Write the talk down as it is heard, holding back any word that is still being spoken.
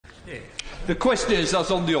The question is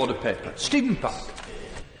as on the order paper. Stephen Park.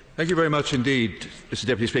 Thank you very much indeed, Mr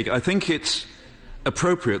Deputy Speaker. I think it's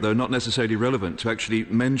appropriate, though not necessarily relevant, to actually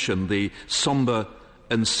mention the sombre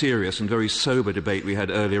and serious and very sober debate we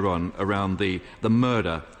had earlier on around the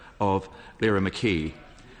murder of Lyra McKee.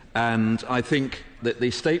 And I think that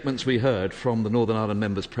the statements we heard from the Northern Ireland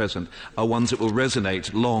members present are ones that will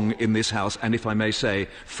resonate long in this House and, if I may say,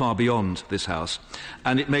 far beyond this House.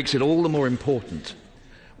 And it makes it all the more important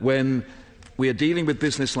when we are dealing with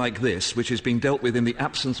business like this, which is being dealt with in the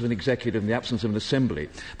absence of an executive, in the absence of an assembly,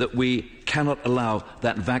 that we cannot allow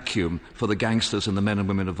that vacuum for the gangsters and the men and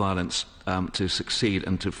women of violence to succeed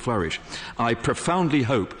and to flourish. I profoundly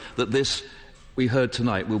hope that this we heard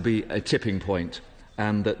tonight will be a tipping point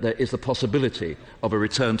and that there is the possibility of a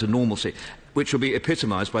return to normalcy, which will be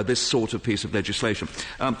epitomised by this sort of piece of legislation.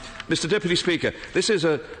 Mr Deputy Speaker, this is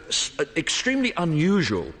an extremely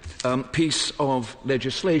unusual piece of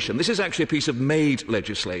legislation. This is actually a piece of made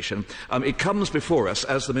legislation. It comes before us,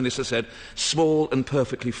 as the Minister said, small and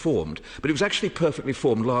perfectly formed. But it was actually perfectly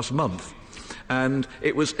formed last month. And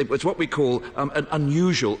it was what we call an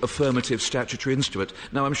unusual affirmative statutory instrument.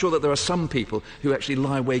 Now, I'm sure that there are some people who actually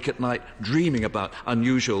lie awake at night dreaming about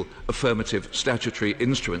unusual affirmative statutory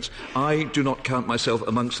instruments. I do not count myself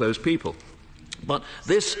amongst those people. But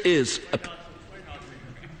this is a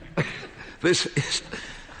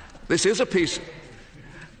this is a piece.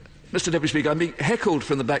 Mr Deputy Speaker, I'm being heckled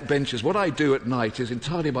from the back benches. What I do at night is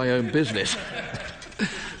entirely my own business.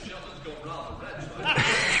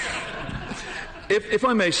 If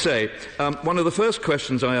I may say, one of the first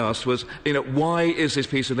questions I asked was, why is this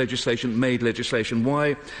piece of legislation made legislation?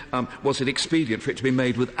 Why was it expedient for it to be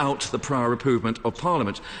made without the prior approval of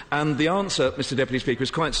Parliament? And the answer, Mr Deputy Speaker,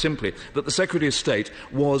 is quite simply that the Secretary of State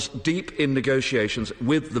was deep in negotiations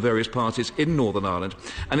with the various parties in Northern Ireland,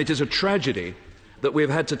 and it is a tragedy that we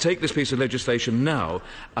have had to take this piece of legislation now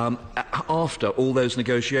after all those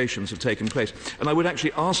negotiations have taken place. And I would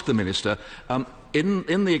actually ask the Minister,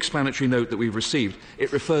 in the explanatory note that we've received,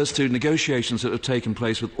 it refers to negotiations that have taken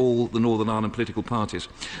place with all the Northern Ireland political parties.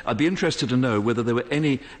 I'd be interested to know whether there were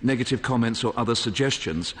any negative comments or other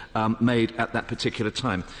suggestions made at that particular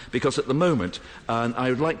time. Because at the moment,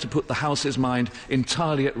 I would like to put the House's mind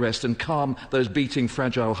entirely at rest and calm those beating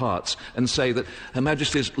fragile hearts and say that Her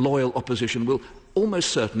Majesty's loyal opposition will almost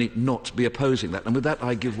certainly not be opposing that. And with that,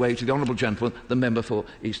 I give way to the honourable gentleman, the member for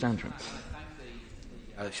East Antrim.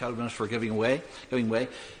 Shadow Minister for giving way.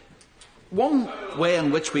 One way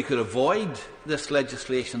in which we could avoid this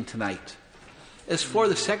legislation tonight is for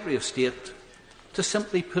the Secretary of State to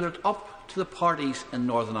simply put it up to the parties in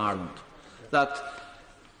Northern Ireland that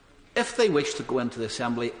if they wish to go into the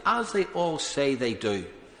Assembly, as they all say they do,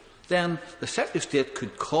 then the Secretary of State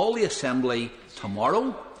could call the Assembly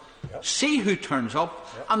tomorrow, see who turns up,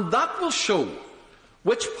 and that will show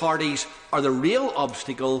which parties are the real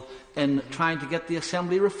obstacle in trying to get the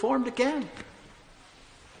Assembly reformed again.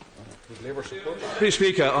 Mr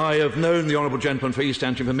Speaker, I have known the honourable gentleman for East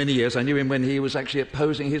Antrim for many years. I knew him when he was actually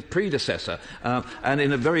opposing his predecessor, and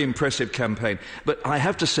in a very impressive campaign. But I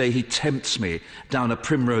have to say he tempts me down a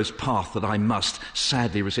primrose path that I must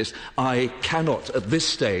sadly resist. I cannot, at this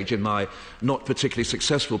stage in my not particularly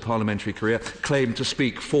successful parliamentary career, claim to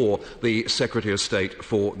speak for the Secretary of State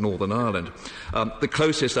for Northern Ireland. The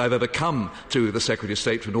closest I've ever come to the Secretary of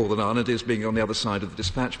State for Northern Ireland is being on the other side of the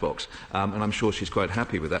dispatch box, and I'm sure she's quite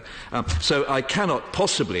happy with that. So I cannot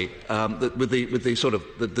possibly, with the sort of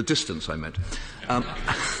the distance I meant,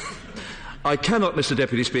 I cannot, Mr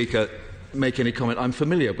Deputy Speaker, make any comment. I'm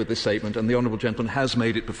familiar with this statement, and the honourable gentleman has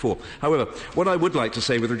made it before. However, what I would like to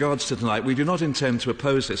say with regards to tonight, we do not intend to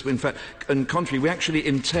oppose this. In fact, on the contrary, we actually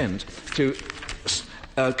intend to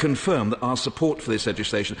confirm that our support for this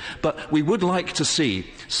legislation, but we would like to see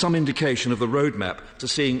some indication of the roadmap to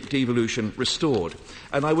seeing devolution restored.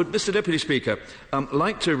 And I would, Mr Deputy Speaker,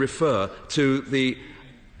 like to refer to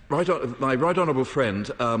my right honourable friend,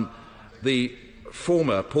 the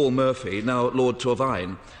former Paul Murphy, now Lord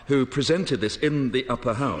Torvine, who presented this in the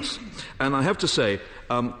Upper House. And I have to say,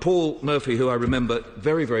 Paul Murphy, who I remember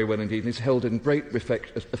very, very well indeed, is held in great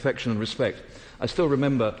affection and respect. I still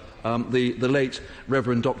remember the late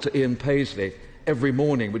Reverend Dr. Ian Paisley every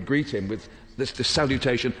morning would greet him with this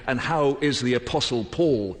salutation, and how is the Apostle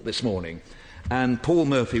Paul this morning? And Paul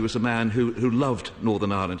Murphy was a man who loved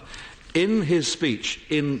Northern Ireland. In his speech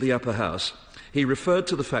in the Upper House, he referred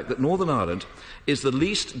to the fact that Northern Ireland is the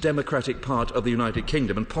least democratic part of the United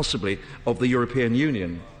Kingdom and possibly of the European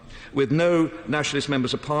Union, with no nationalist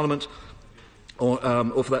members of Parliament or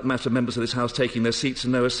for that matter, members of this House taking their seats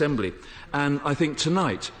and no assembly. And I think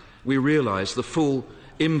tonight we realise the full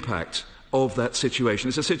impact of that situation.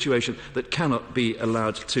 It's a situation that cannot be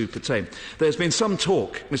allowed to pertain. There's been some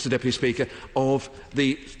talk, Mr Deputy Speaker, of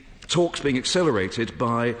the talks being accelerated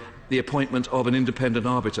by the appointment of an independent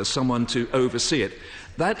arbiter, someone to oversee it.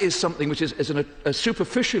 That is something which is a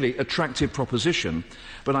superficially attractive proposition,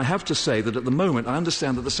 but I have to say that at the moment I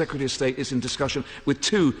understand that the Secretary of State is in discussion with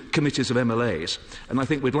 2 committees of MLAs, and I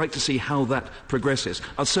think we'd like to see how that progresses.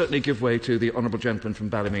 I'll certainly give way to the Honourable Gentleman from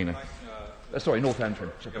Ballymena. North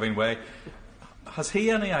Antrim. Giving way. Has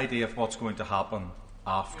he any idea of what's going to happen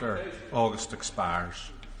after August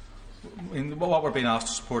expires? I mean, what we're being asked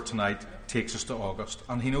to support tonight takes us to August,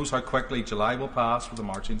 and he knows how quickly July will pass for the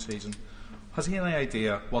marching season. Has he any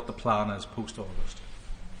idea what the plan is post-August?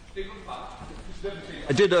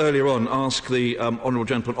 I did earlier on ask the Honourable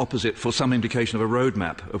Gentleman opposite for some indication of a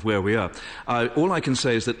roadmap of where we are. All I can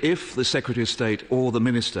say is that if the Secretary of State or the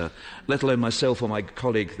Minister, let alone myself or my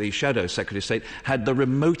colleague, the Shadow Secretary of State, had the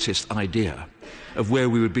remotest idea of where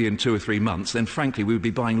we would be in 2 or 3 months, then frankly we would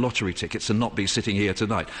be buying lottery tickets and not be sitting here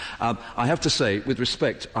tonight. I have to say, with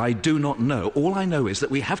respect, I do not know. All I know is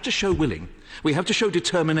that we have to show willing, we have to show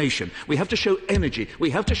determination, we have to show energy, we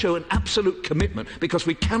have to show an absolute commitment, because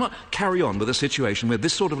we cannot carry on with a situation where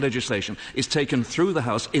this sort of legislation is taken through the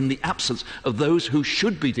House in the absence of those who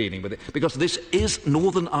should be dealing with it, because this is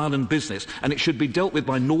Northern Ireland business and it should be dealt with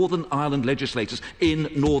by Northern Ireland legislators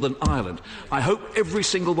in Northern Ireland. I hope every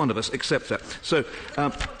single one of us accepts that. So,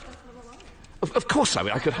 of course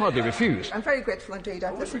I could hardly refuse. I'm very grateful indeed.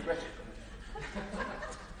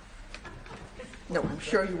 No, I'm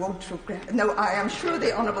sure you won't regret. No, I am sure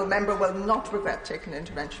the honourable member will not regret taking an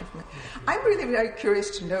intervention from me. I'm really very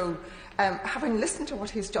curious to know, having listened to what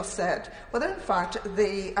he's just said, whether in fact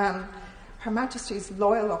Her Majesty's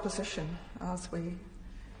loyal opposition, as we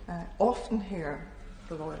often hear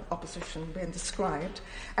the loyal opposition being described,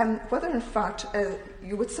 whether in fact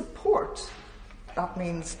you would support, that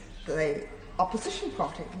means the opposition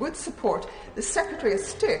party would support the Secretary of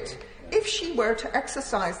State if she were to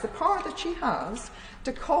exercise the power that she has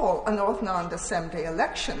to call a Northern Ireland Assembly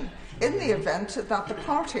election in the event that the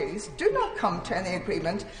parties do not come to any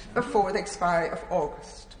agreement before the expiry of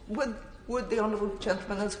August. Would the honourable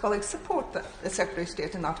gentleman and his colleagues support the Secretary of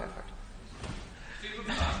State in that effort?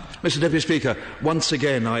 Mr Deputy Speaker, once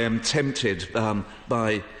again I am tempted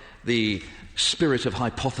by the spirit of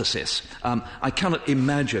hypothesis. I cannot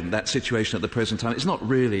imagine that situation at the present time. It's not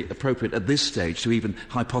really appropriate at this stage to even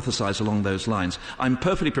hypothesise along those lines. I'm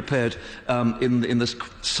perfectly prepared in the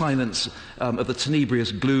silence of the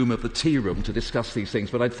tenebrious gloom of the tea room to discuss these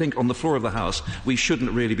things, but I think on the floor of the House we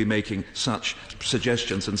shouldn't really be making such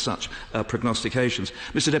suggestions and such prognostications.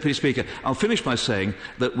 Mr Deputy Speaker, I'll finish by saying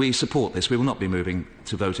that we support this. We will not be moving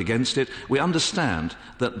to vote against it. We understand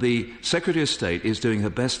that the Secretary of State is doing her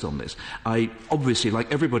best on this. Obviously,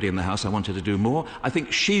 like everybody in the House, I want her to do more. I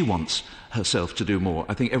think she wants herself to do more.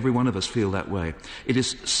 I think every one of us feel that way. It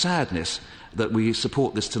is sadness that we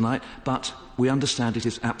support this tonight, but we understand it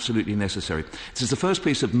is absolutely necessary. This is the first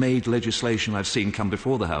piece of made legislation I've seen come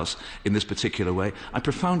before the House in this particular way. I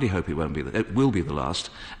profoundly hope it will be the last.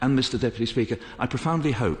 And, Mr Deputy Speaker, I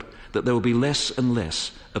profoundly hope that there will be less and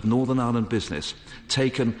less of Northern Ireland business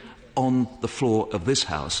taken on the floor of this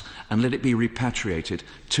House and let it be repatriated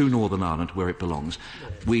to Northern Ireland where it belongs.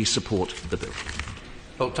 We support the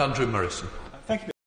bill. Andrew Morrison. Thank you.